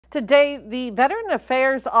Today, the Veteran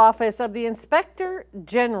Affairs Office of the Inspector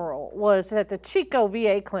General was at the Chico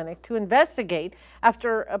VA clinic to investigate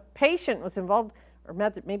after a patient was involved,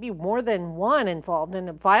 or maybe more than one involved, in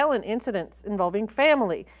a violent incident involving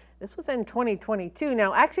family. This was in 2022.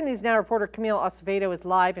 Now, Action News Now reporter Camille Acevedo is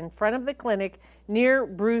live in front of the clinic near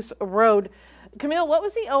Bruce Road. Camille, what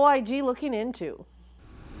was the OIG looking into?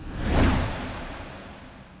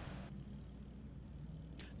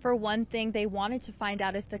 For one thing, they wanted to find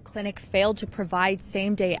out if the clinic failed to provide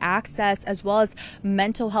same-day access as well as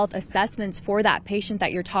mental health assessments for that patient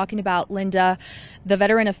that you're talking about, Linda. The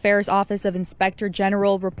Veteran Affairs Office of Inspector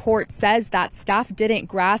General report says that staff didn't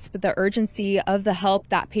grasp the urgency of the help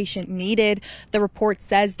that patient needed. The report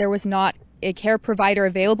says there was not a care provider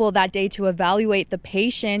available that day to evaluate the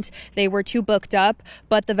patient. They were too booked up,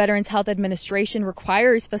 but the Veterans Health Administration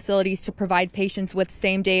requires facilities to provide patients with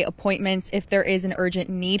same-day appointments if there is an urgent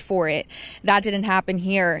need for it. That didn't happen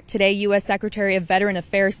here. Today, U.S. Secretary of Veteran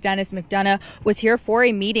Affairs Denis McDonough was here for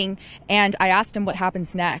a meeting, and I asked him what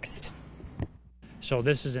happens next. So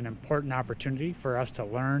this is an important opportunity for us to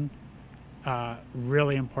learn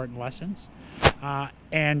really important lessons.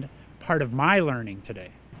 And part of my learning today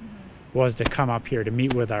was to come up here to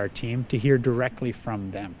meet with our team, to hear directly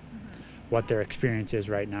from them what their experience is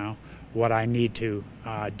right now, what I need to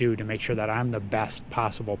do to make sure that I'm the best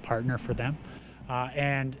possible partner for them.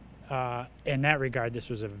 And in that regard, this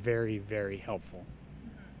was a very, very helpful.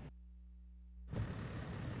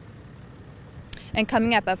 And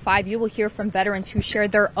coming up at 5, you will hear from veterans who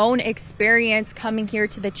shared their own experience coming here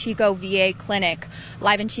to the Chico VA clinic.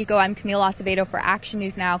 Live in Chico, I'm Camille Acevedo for Action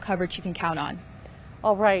News Now, coverage you can count on.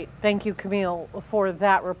 All right. Thank you, Camille, for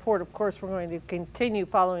that report. Of course, we're going to continue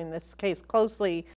following this case closely.